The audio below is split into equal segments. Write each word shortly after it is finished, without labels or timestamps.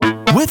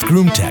With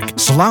GroomTech,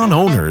 salon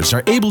owners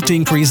are able to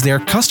increase their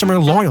customer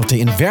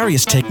loyalty in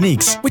various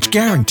techniques, which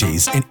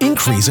guarantees an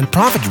increase in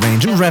profit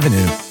range and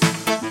revenue.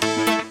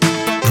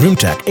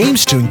 GroomTech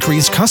aims to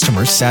increase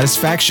customer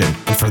satisfaction,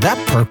 and for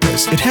that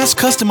purpose, it has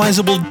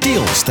customizable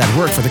deals that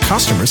work for the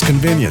customer's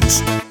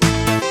convenience.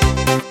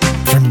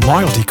 From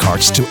loyalty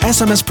cards to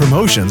SMS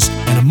promotions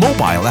and a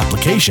mobile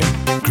application,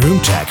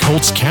 GroomTech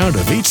holds count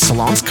of each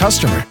salon's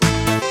customer.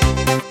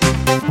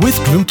 With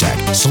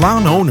GroomTech,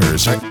 salon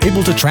owners are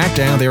able to track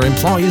down their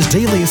employees'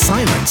 daily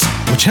assignments,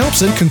 which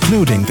helps in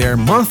concluding their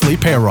monthly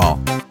payroll.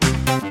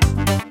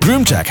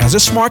 GroomTech has a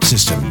smart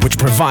system which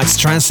provides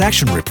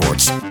transaction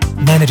reports,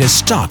 manages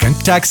stock and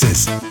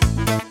taxes.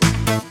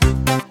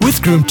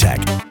 With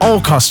GroomTech,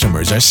 all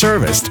customers are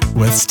serviced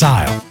with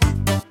style.